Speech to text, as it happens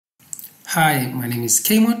Hi, my name is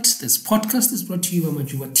Kmot. This podcast is brought to you by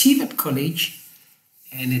Majuba TVET College,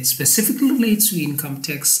 and it specifically relates to income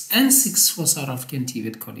tax and 6 for South African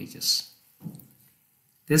TVET colleges.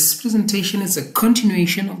 This presentation is a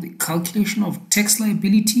continuation of the calculation of tax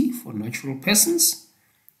liability for natural persons,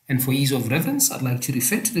 and for ease of reference, I'd like to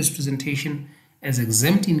refer to this presentation as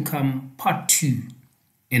Exempt Income Part 2.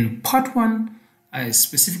 In Part 1, I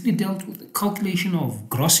specifically dealt with the calculation of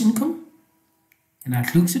gross income, and I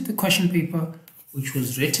looked at the question paper which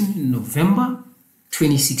was written in November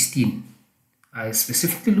 2016. I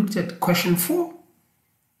specifically looked at question 4,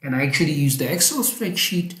 and I actually used the Excel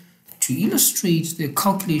spreadsheet to illustrate the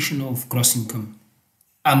calculation of gross income.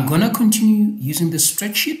 I'm going to continue using the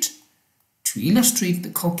spreadsheet to illustrate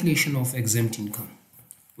the calculation of exempt income.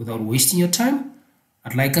 Without wasting your time,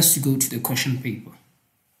 I'd like us to go to the question paper.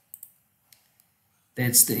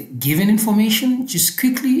 That's the given information. Just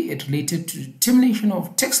quickly, it related to determination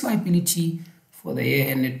of tax liability for the year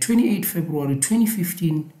ended 28 February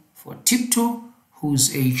 2015 for Tipto,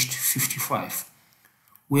 who's aged 55.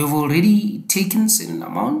 We have already taken certain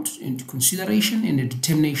amount into consideration in the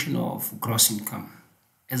determination of gross income.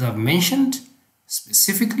 As I've mentioned,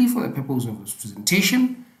 specifically for the purpose of this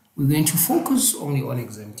presentation, we're going to focus only on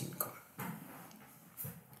exempt income.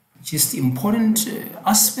 Just important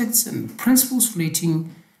aspects and principles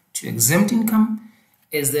relating to exempt income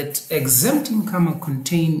is that exempt income are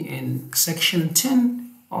contained in Section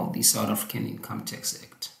 10 of the South African Income Tax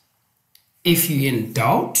Act. If you're in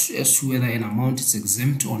doubt as to whether an amount is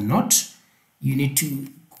exempt or not, you need to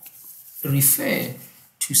refer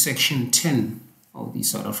to Section 10 of the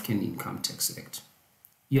South African Income Tax Act.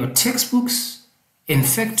 Your textbooks, in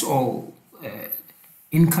fact, all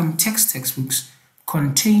income tax textbooks,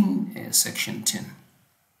 contain Section 10.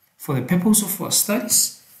 For the purpose of our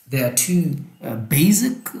studies, there are two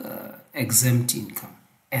basic exempt income,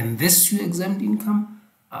 and these two exempt income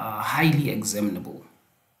are highly exemptable.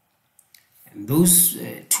 And those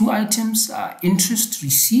two items are interest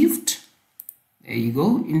received. There you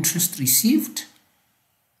go, interest received.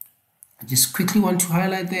 I just quickly want to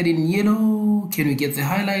highlight that in yellow. Can we get the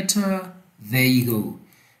highlighter? There you go.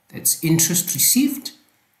 That's interest received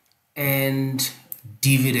and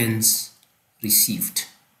dividends received.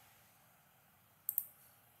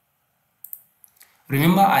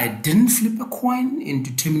 Remember, I didn't flip a coin in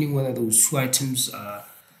determining whether those two items are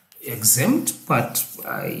exempt, but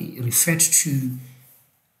I referred to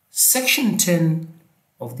Section 10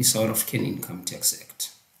 of the South African Income Tax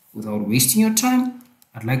Act. Without wasting your time,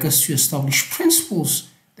 I'd like us to establish principles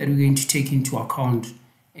that we're going to take into account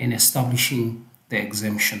in establishing the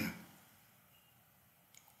exemption.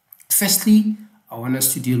 Firstly, I want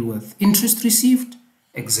us to deal with interest received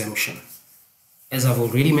exemption. As I've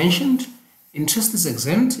already mentioned, interest is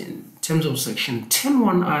exempt in terms of Section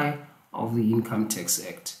 10(1)(I) of the Income Tax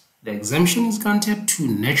Act. The exemption is granted to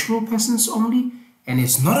natural persons only, and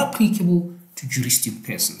it's not applicable to juristic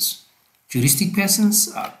persons. Juristic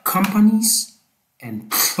persons are companies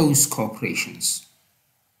and closed corporations.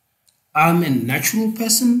 I'm a natural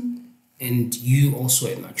person, and you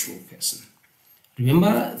also a natural person.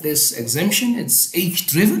 Remember, this exemption, it's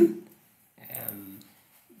age-driven.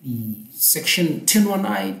 The Section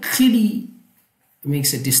 10(1)(I) clearly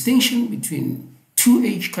makes a distinction between two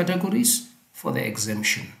age categories for the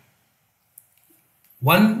exemption.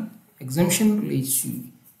 One exemption relates to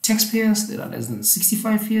taxpayers that are less than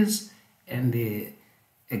 65 years, and the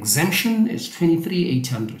exemption is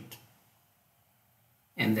 23,800.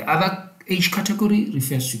 And the other age category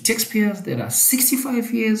refers to taxpayers that are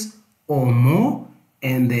 65 years or more,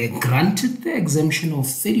 and they're granted the exemption of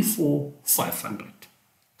 34,500.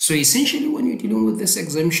 So essentially, when you're dealing with this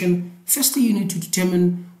exemption, firstly you need to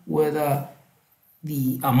determine whether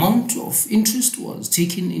the amount of interest was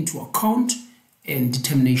taken into account in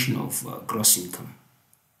determination of gross income.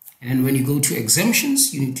 And then when you go to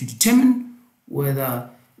exemptions, you need to determine whether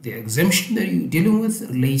the exemption that you're dealing with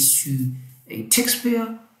relates to a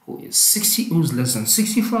taxpayer who's less than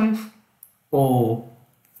 65 or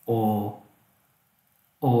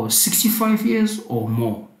 65 years or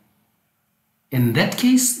more. In that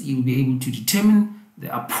case, you'll be able to determine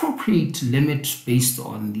the appropriate limit based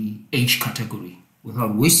on the age category.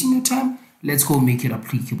 Without wasting your time, let's go make it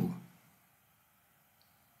applicable.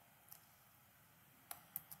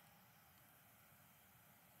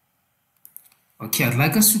 Okay, I'd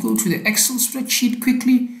like us to go to the Excel spreadsheet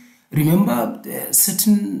quickly. Remember,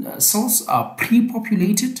 certain cells are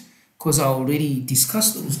pre-populated because I already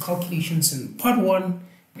discussed those calculations in Part 1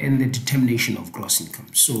 and the determination of gross income.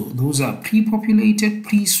 So those are pre-populated.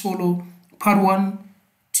 Please follow Part 1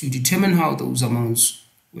 to. to determine how those amounts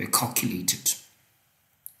were calculated.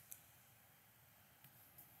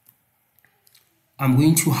 I'm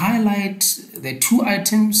going to highlight the two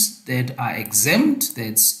items that are exempt.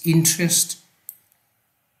 That's interest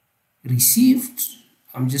received.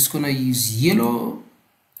 I'm just going to use yellow.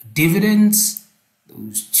 Dividends,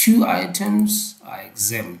 those two items are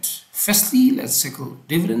exempt. Firstly, let's tackle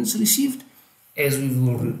dividends received. As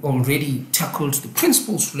we've already tackled the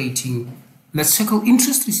principles relating, let's tackle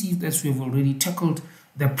interest received, as we've already tackled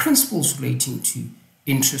the principles relating to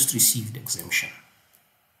interest received exemption.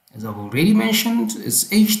 As I've already mentioned,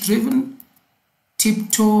 it's age-driven.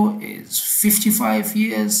 Tiptoe is 55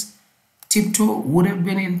 years. Tiptoe would have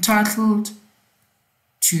been entitled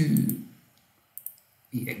to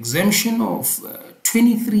the exemption of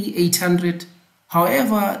 23,800.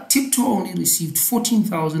 However, Tiptoe only received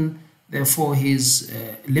 14,000. Therefore, his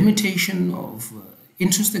limitation of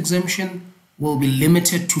interest exemption will be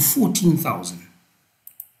limited to 14,000.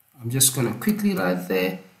 I'm just going to quickly write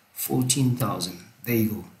there 14,000. There you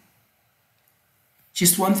go.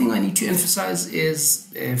 Just one thing I need to emphasize is,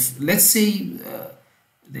 if let's say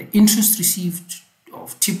the interest received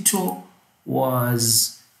of Tiptoe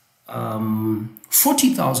was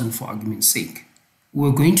 40,000 for argument's sake,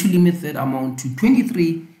 we're going to limit that amount to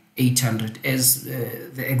 23,800, as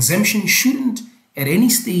the exemption shouldn't at any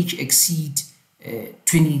stage exceed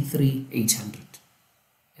 23,800,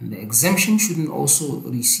 and the exemption shouldn't also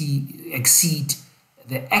exceed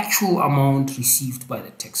the actual amount received by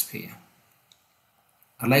the taxpayer.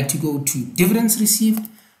 I'd like to go to dividends received.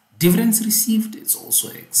 Dividends received, it's also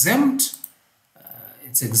exempt.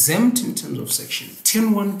 It's exempt in terms of section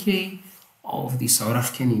 10(1)(k) of the South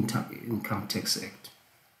African Income Tax Act.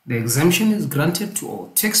 The exemption is granted to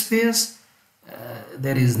all taxpayers,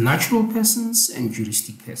 that is natural persons and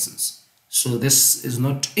juristic persons. So this is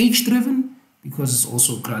not age-driven because it's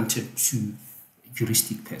also granted to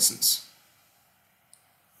juristic persons.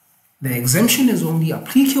 The exemption is only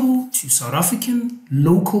applicable to South African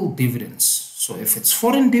local dividends. So if it's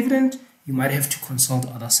foreign dividend, you might have to consult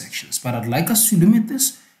other sections. But I'd like us to limit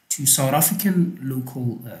this to South African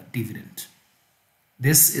local dividend.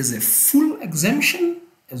 This is a full exemption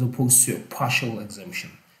as opposed to a partial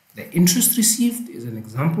exemption. The interest received is an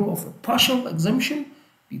example of a partial exemption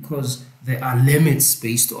because there are limits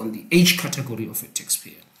based on the age category of a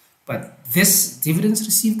taxpayer. But this dividends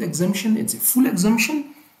received exemption, it's a full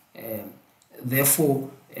exemption.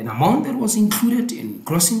 Therefore, an amount that was included in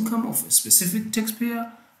gross income of a specific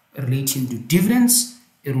taxpayer relating to dividends,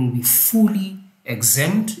 it will be fully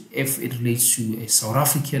exempt if it relates to a South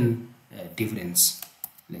African dividends.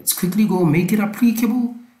 Let's quickly go make it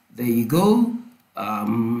applicable. There you go.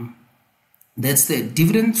 That's the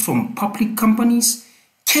dividend from public companies.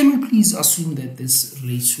 Can we please assume that this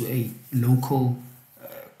relates to a local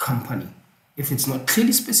company? If it's not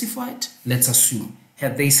clearly specified, let's assume.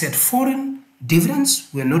 Had they said foreign dividends,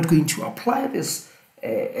 we're not going to apply this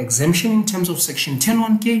exemption in terms of section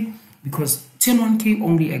 10(1)(k) because 10(1)(k)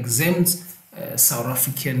 only exempts South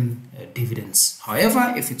African dividends.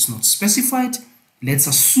 However, if it's not specified, let's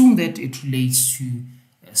assume that it relates to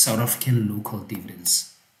South African local dividends.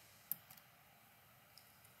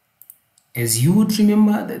 As you would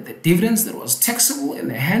remember, that the dividends that was taxable in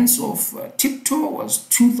the hands of Tiptoe was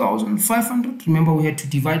 2,500. Remember, we had to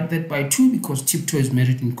divide that by 2 because Tiptoe is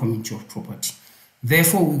measured in community of property.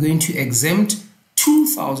 Therefore, we're going to exempt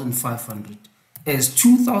 2,500, as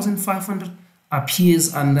 2,500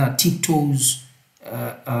 appears under Tiptoe's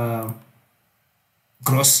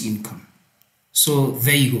gross income. So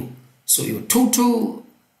there you go. So your total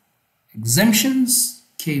exemptions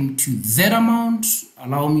came to that amount.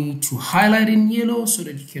 Allow me to highlight in yellow so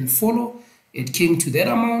that you can follow. It came to that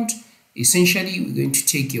amount. Essentially, we're going to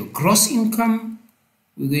take your gross income.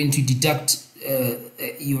 We're going to deduct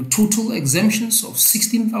your total exemptions of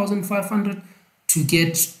 16,500 to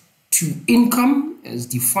get to income as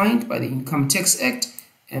defined by the Income Tax Act,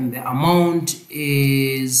 and the amount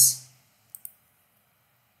is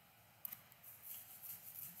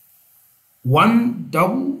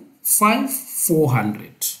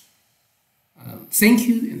 155,400. Thank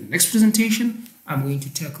you. In the next presentation, I'm going to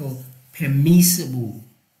tackle permissible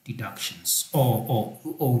deductions or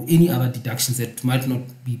any other deductions that might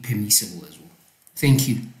not be permissible as well. Thank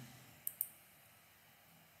you.